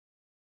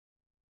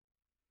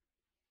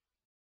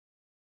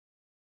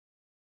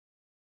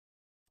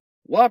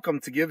Welcome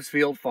to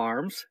Gibbsfield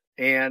Farms,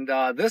 and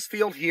this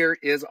field here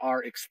is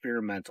our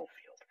experimental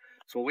field.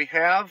 So what we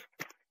have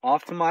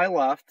off to my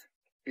left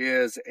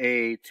is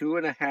a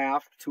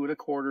 2.5,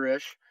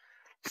 2.25-ish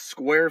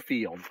square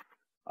field.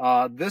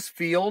 This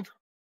field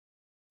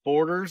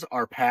borders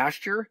our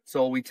pasture,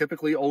 so we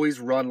typically always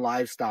run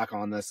livestock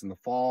on this in the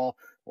fall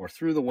or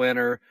through the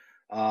winter.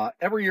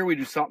 Every year we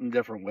do something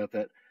different with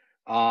it.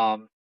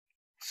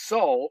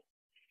 So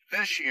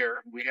this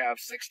year we have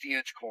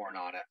 60-inch corn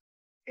on it.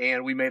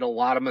 And we made a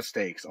lot of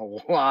mistakes, All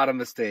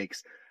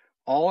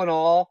in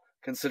all,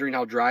 considering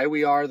how dry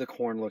we are, the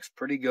corn looks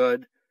pretty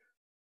good,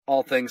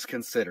 all things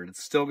considered.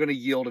 It's still going to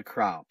yield a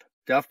crop.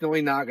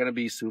 Definitely not going to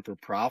be super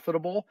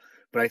profitable,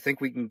 but I think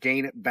we can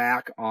gain it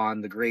back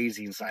on the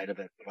grazing side of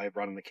it by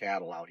running the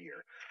cattle out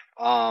here.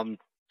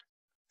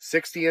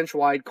 60-inch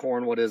wide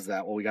corn, what is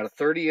that? Well, we got a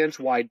 30-inch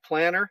wide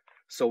planter.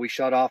 So we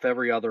shut off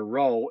every other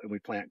row and we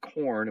plant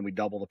corn and we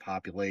double the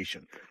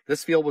population.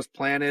 This field was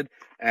planted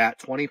at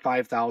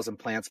 25,000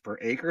 plants per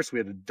acre. So we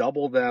had to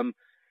double them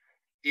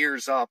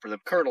ears up, or the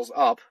kernels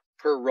up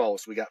per row.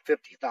 So we got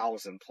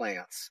 50,000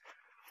 plants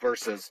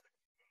versus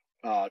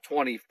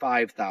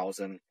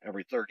 25,000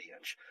 every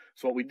 30-inch.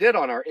 So what we did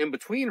on our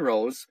in-between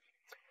rows,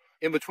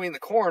 in between the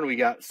corn, we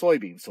got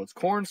soybeans. So it's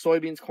corn,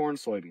 soybeans, corn,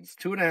 soybeans.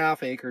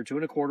 2.5 acre,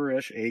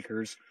 2.25-ish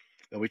acres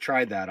that we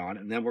tried that on.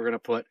 And then we're going to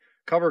put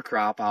cover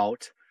crop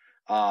out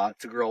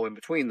to grow in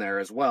between there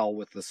as well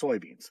with the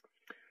soybeans.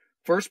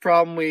 First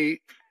problem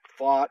we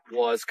fought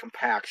was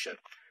compaction.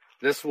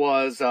 This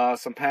was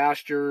some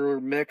pasture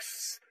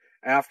mix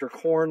after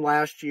corn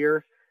last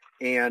year,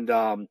 and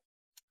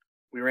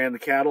we ran the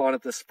cattle on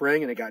it this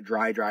spring, and it got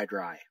dry.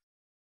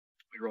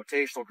 We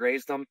rotational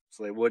grazed them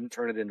so they wouldn't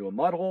turn it into a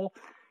mud hole,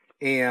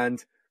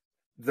 and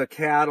the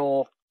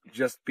cattle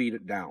just beat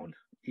it down.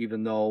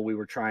 Even though we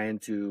were trying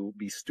to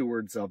be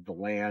stewards of the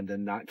land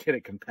and not get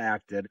it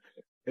compacted,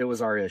 it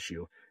was our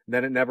issue.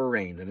 Then it never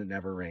rained,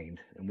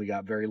 and we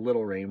got very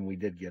little rain when we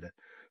did get it.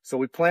 So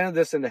we planted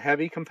this into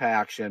heavy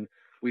compaction.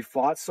 We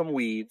fought some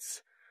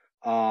weeds.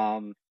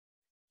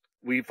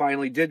 We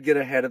finally did get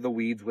ahead of the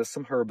weeds with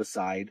some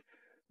herbicide,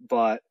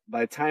 but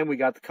by the time we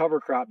got the cover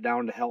crop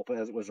down to help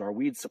as it was our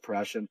weed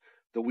suppression,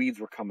 the weeds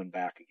were coming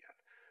back again.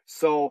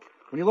 So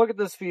when you look at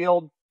this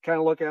field, kind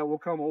of look at it, we'll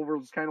come over,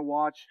 just kind of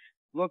watch.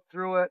 Look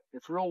through it.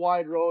 It's real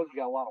wide rows. You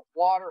got a lot of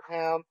water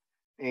hemp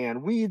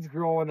and weeds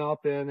growing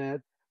up in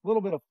it. A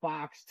little bit of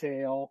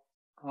foxtail.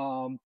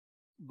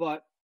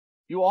 But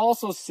you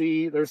also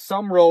see there's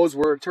some rows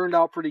where it turned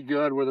out pretty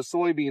good, where the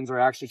soybeans are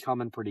actually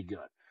coming pretty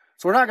good.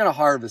 So we're not going to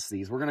harvest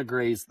these. We're going to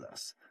graze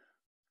this.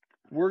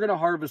 We're going to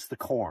harvest the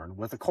corn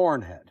with a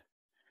corn head.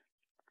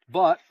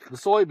 But the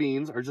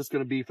soybeans are just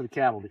going to be for the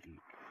cattle to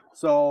eat.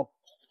 So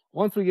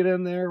once we get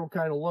in there, we'll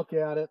kind of look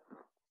at it.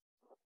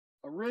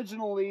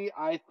 Originally,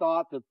 I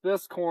thought that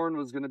this corn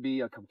was going to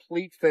be a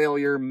complete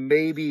failure,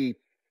 maybe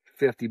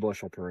 50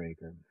 bushel per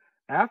acre.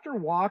 After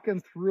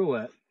walking through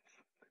it,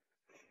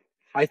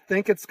 I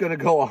think it's going to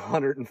go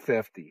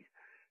 150,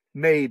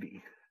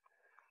 maybe.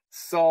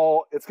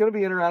 So it's going to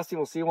be interesting.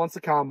 We'll see once the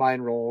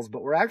combine rolls,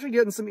 but we're actually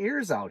getting some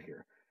ears out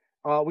here.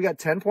 We got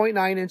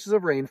 10.9 inches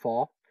of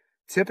rainfall.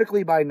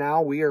 Typically by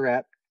now, we are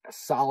at a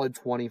solid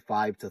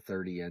 25 to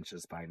 30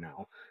 inches by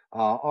now.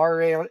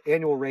 Our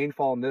annual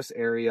rainfall in this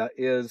area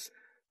is,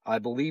 I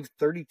believe,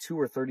 32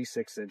 or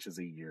 36 inches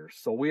a year.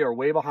 So we are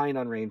way behind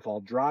on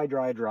rainfall. Dry.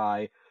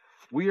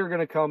 We are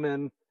going to come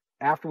in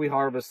after we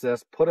harvest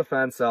this, put a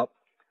fence up,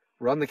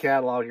 run the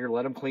cattle out here,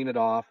 let them clean it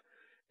off,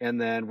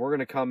 and then we're going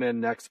to come in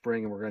next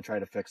spring and we're going to try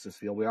to fix this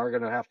field. We are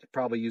going to have to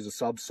probably use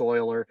a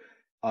subsoiler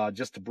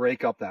just to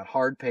break up that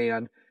hard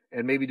pan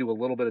and maybe do a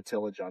little bit of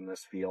tillage on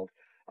this field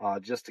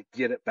just to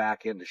get it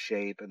back into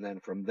shape. And then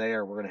from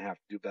there, we're going to have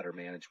to do better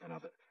management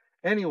of it.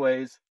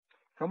 Anyways,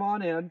 come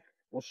on in.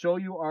 We'll show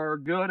you our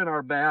good and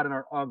our bad and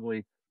our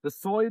ugly. The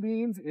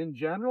soybeans in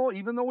general,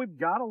 even though we've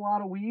got a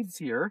lot of weeds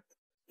here,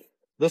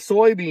 the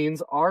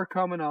soybeans are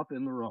coming up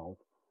in the row.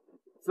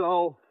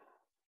 So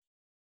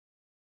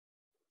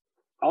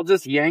I'll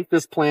just yank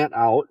this plant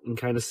out and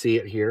kind of see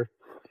it here.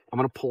 I'm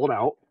going to pull it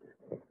out.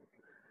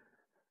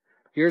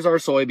 Here's our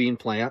soybean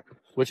plant,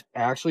 which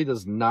actually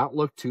does not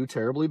look too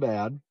terribly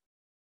bad.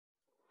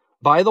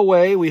 By the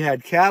way, we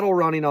had cattle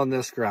running on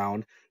this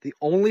ground. The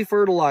only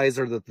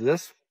fertilizer that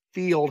this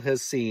field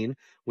has seen,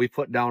 we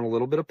put down a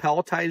little bit of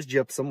pelletized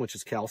gypsum, which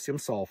is calcium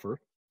sulfur.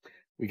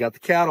 We got the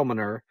cattle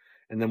manure,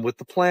 and then with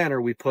the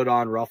planter, we put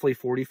on roughly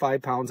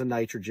 45 pounds of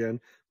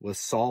nitrogen with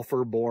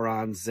sulfur,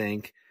 boron,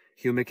 zinc,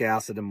 humic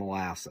acid, and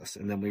molasses.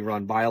 And then we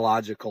run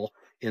biological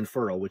in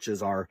furrow, which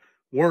is our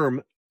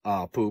worm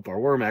poop, our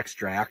worm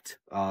extract,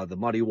 the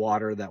muddy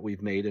water that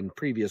we've made in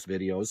previous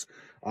videos,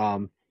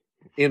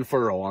 in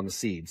furrow on the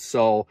seeds.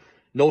 So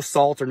no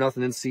salt or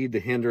nothing in seed to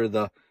hinder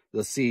the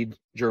seed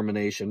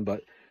germination,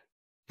 but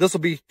this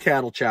will be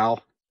cattle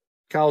chow.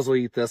 Cows will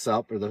eat this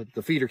up, or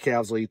the feeder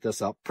calves will eat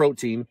this up.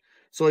 Protein.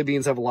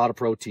 Soybeans have a lot of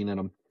protein in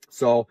them.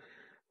 So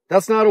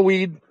that's not a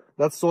weed.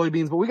 That's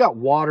soybeans, but we got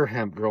water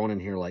hemp growing in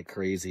here like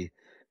crazy.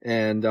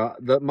 And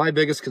my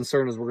biggest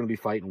concern is we're going to be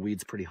fighting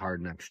weeds pretty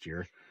hard next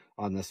year.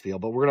 on this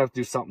field, but we're gonna have to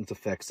do something to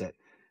fix it.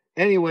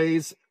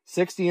 Anyways,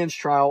 60-inch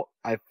trout.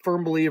 I'm a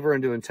firm believer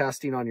in doing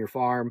testing on your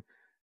farm.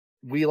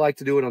 We like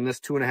to do it on this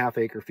 2.5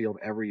 acre field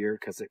every year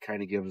because it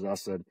kind of gives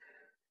us an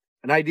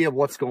idea of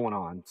what's going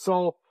on.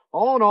 So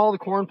all in all, the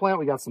corn plant,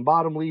 we got some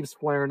bottom leaves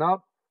flaring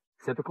up,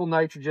 typical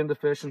nitrogen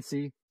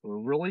deficiency. We're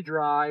really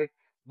dry,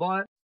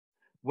 but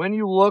when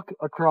you look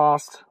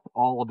across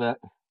all of it,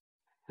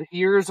 the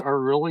ears are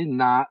really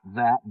not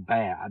that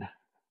bad.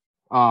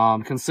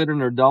 Considering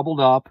they're doubled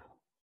up,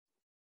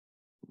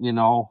 you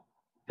know,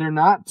 they're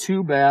not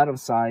too bad of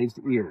sized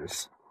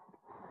ears.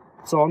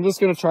 So I'm just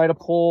going to try to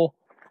pull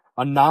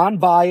a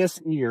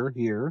non-biased ear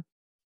here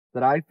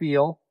that I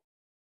feel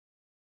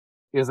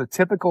is a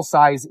typical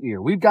size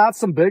ear. We've got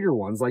some bigger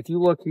ones. Like you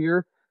look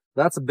here,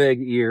 that's a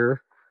big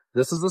ear.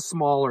 This is a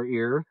smaller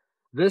ear.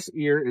 This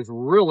ear is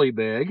really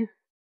big.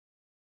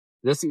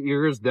 This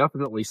ear is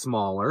definitely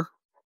smaller.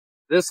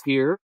 This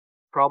ear,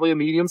 probably a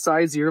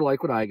medium-sized ear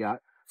like what I got.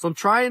 So I'm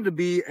trying to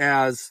be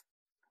as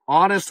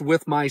honest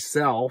with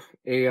myself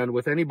and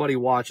with anybody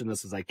watching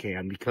this as I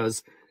can,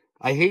 because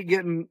I hate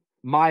getting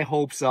my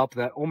hopes up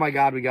that, oh my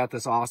God, we got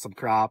this awesome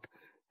crop.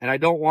 And I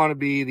don't want to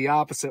be the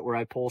opposite where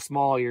I pull a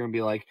small ear and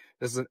be like,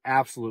 this is an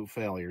absolute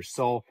failure.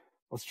 So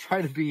let's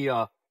try to be,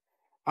 I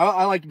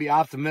like to be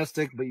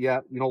optimistic, but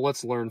yet, you know,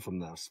 let's learn from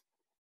this.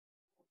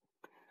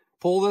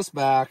 Pull this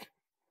back.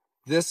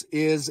 This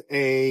is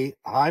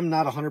I'm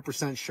not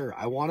 100% sure.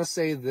 I want to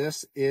say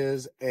this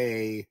is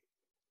a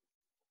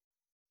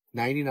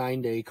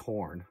 99-day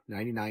corn,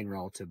 99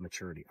 relative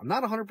maturity. I'm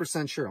not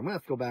 100% sure. I'm going to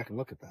have to go back and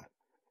look at that.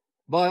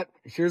 But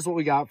here's what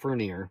we got for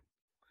an ear.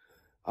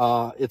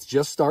 It's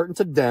just starting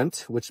to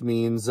dent, which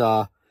means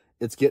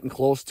it's getting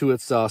close to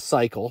its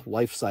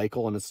life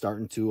cycle, and it's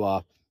starting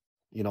to,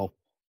 you know,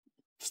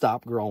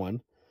 stop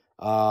growing.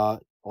 I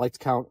like to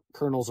count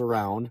kernels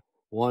around.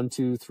 1,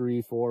 2,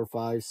 3, 4,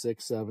 5,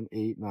 6, 7,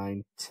 8,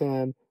 9,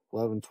 10,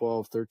 11,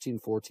 12, 13,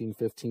 14,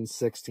 15,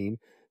 16.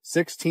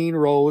 16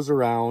 rows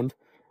around.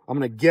 I'm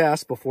going to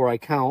guess before I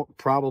count,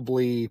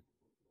 probably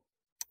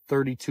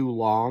 32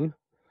 long.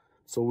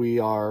 So we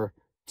are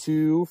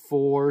 2,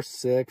 4,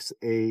 6,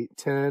 8,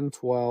 10,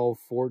 12,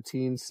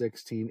 14,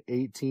 16,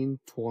 18,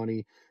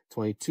 20,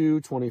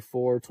 22,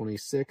 24,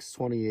 26,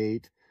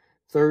 28,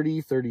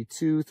 30,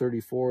 32,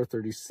 34,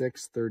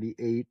 36,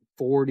 38,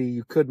 40.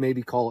 You could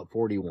maybe call it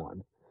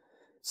 41.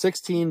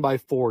 16 by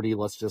 40,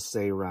 let's just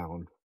say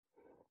round.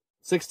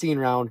 16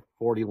 round,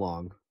 40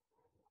 long.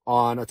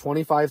 On a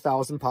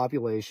 25,000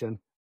 population.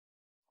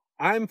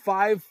 I'm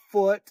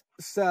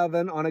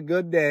 5'7" on a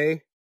good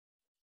day.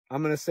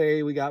 I'm going to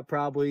say we got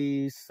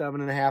probably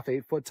 7.5,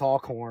 8 foot tall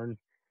corn.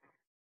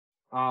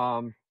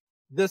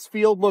 This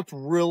field looked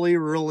really,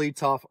 really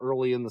tough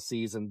early in the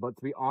season, but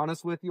to be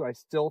honest with you, I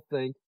still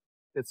think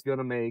it's going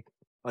to make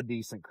a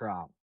decent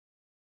crop.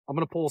 I'm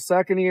going to pull a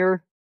second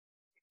ear.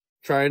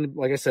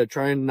 Like I said,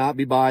 try and not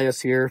be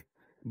biased here,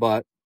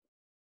 but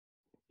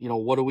you know,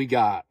 what do we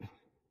got?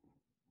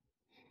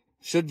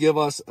 Should give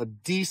us a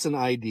decent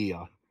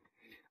idea.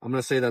 I'm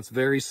going to say that's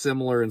very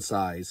similar in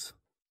size.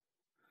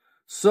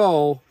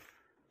 So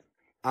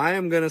I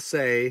am going to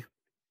say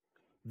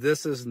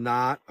this is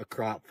not a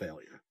crop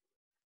failure.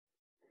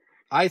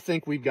 I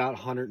think we've got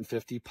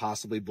 150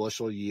 possibly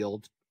bushel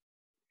yield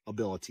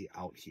ability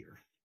out here.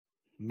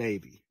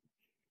 Maybe.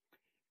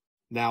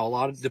 Now, a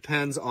lot of it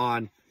depends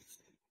on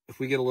if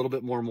we get a little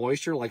bit more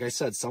moisture. Like I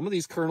said, some of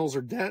these kernels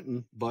are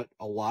denting, but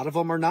a lot of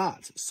them are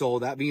not. So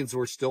that means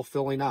we're still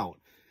filling out.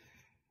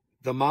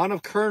 The amount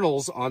of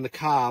kernels on the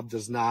cob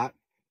does not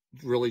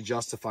really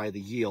justify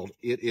the yield.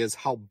 It is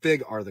how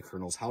big are the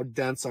kernels, how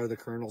dense are the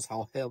kernels,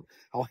 how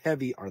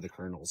heavy are the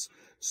kernels.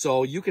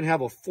 So you can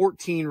have a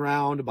 14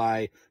 round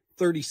by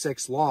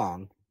 36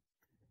 long,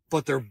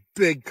 but they're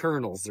big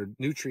kernels. They're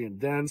nutrient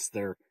dense,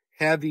 they're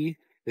heavy,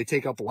 they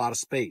take up a lot of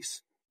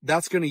space.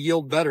 That's going to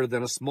yield better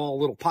than a small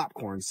little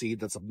popcorn seed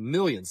that's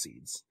 1,000,000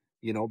 seeds,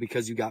 you know,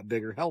 because you got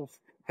bigger,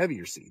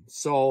 heavier seeds.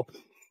 So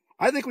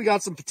I think we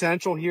got some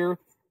potential here.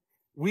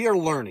 We are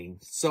learning.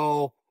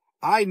 So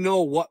I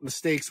know what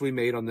mistakes we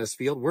made on this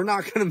field. We're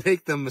not going to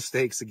make them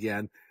mistakes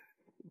again.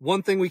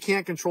 One thing we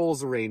can't control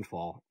is the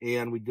rainfall,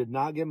 and we did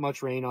not get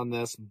much rain on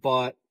this,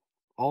 but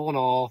all in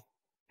all,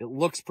 it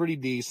looks pretty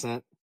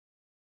decent.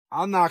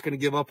 I'm not going to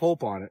give up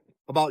hope on it.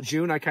 About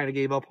June, I kind of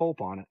gave up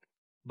hope on it,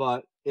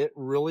 but it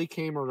really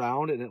came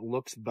around and it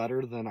looks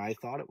better than I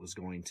thought it was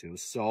going to.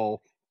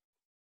 So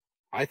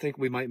I think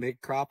we might make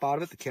a crop out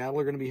of it. The cattle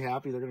are going to be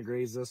happy. They're going to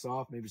graze this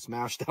off, maybe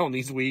smash down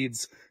these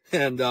weeds,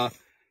 and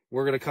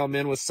we're going to come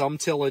in with some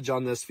tillage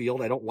on this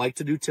field. I don't like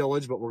to do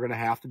tillage, but we're going to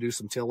have to do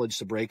some tillage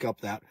to break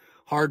up that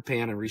hard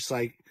pan and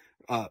recycle,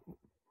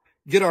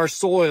 get our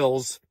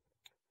soils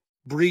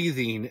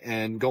breathing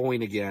and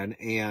going again,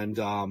 and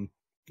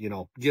you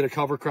know, get a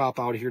cover crop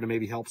out of here to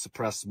maybe help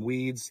suppress some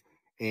weeds.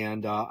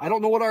 And I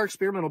don't know what our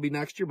experiment will be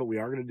next year, but we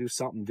are going to do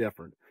something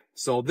different.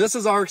 So this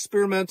is our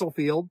experimental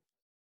field,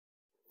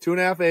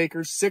 2.5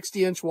 acres,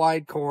 60-inch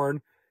wide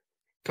corn,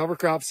 cover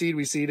crop seed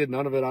we seeded.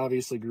 None of it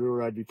obviously grew,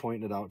 or I'd be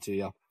pointing it out to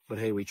you. But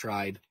hey, we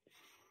tried.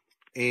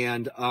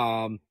 And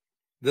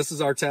this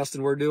is our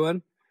testing we're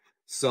doing.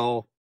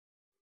 So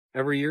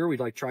every year we'd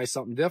like to try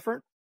something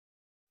different.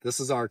 This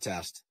is our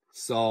test.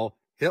 So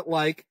hit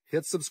like,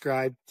 hit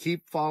subscribe,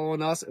 keep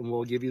following us, and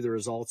we'll give you the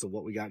results of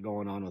what we got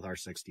going on with our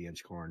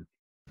 60-inch corn.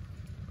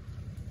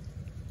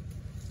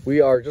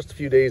 We are just a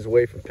few days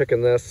away from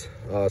picking this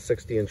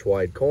 60-inch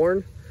wide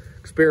corn.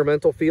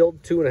 Experimental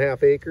field,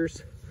 2.5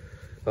 acres.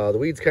 The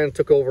weeds kind of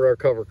took over our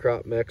cover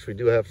crop mix. We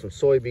do have some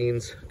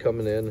soybeans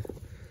coming in.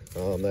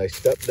 I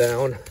stepped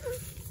down,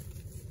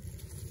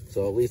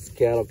 so at least the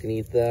cattle can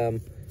eat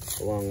them,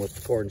 along with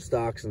the corn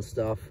stalks and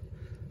stuff.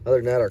 Other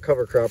than that, our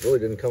cover crop really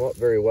didn't come up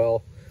very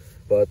well,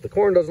 but the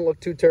corn doesn't look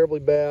too terribly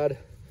bad.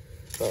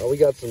 We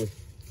got some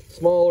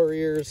smaller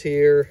ears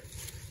here,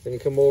 then you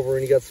come over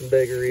and you got some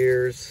bigger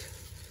ears,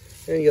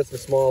 and you got some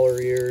smaller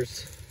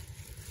ears.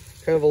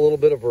 Kind of a little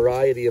bit of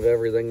variety of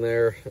everything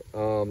there.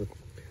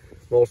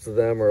 Most of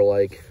them are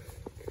like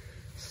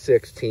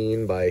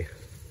 16 by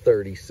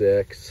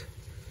 36.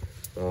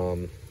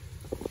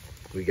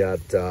 We got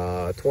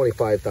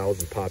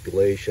 25,000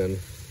 population.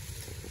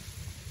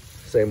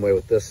 Same way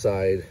with this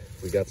side.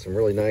 We got some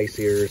really nice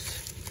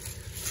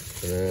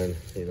ears, and then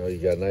you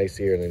got a nice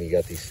ear, and then you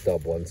got these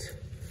stub ones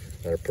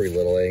that are pretty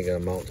little. They ain't gonna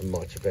amount to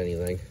much, if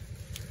anything.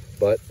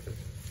 But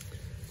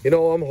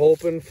I'm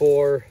hoping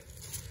for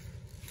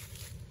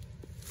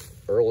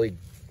early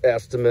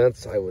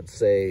estimates. I would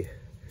say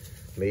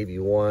maybe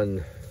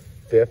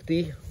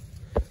 150,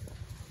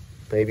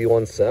 maybe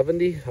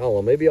 170. I don't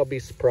know, maybe I'll be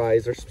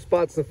surprised. There's some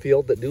spots in the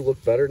field that do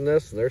look better than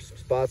this, and there's some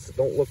spots that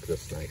don't look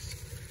this nice.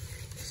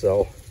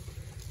 So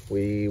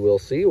we will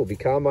see. We'll be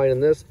combining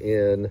this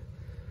in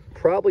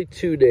probably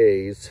 2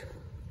 days.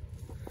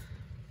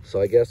 So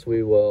I guess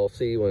we will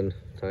see when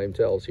time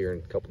tells here in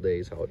a couple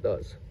days how it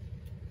does.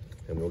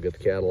 And we'll get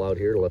the cattle out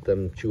here to let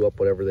them chew up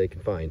whatever they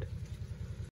can find.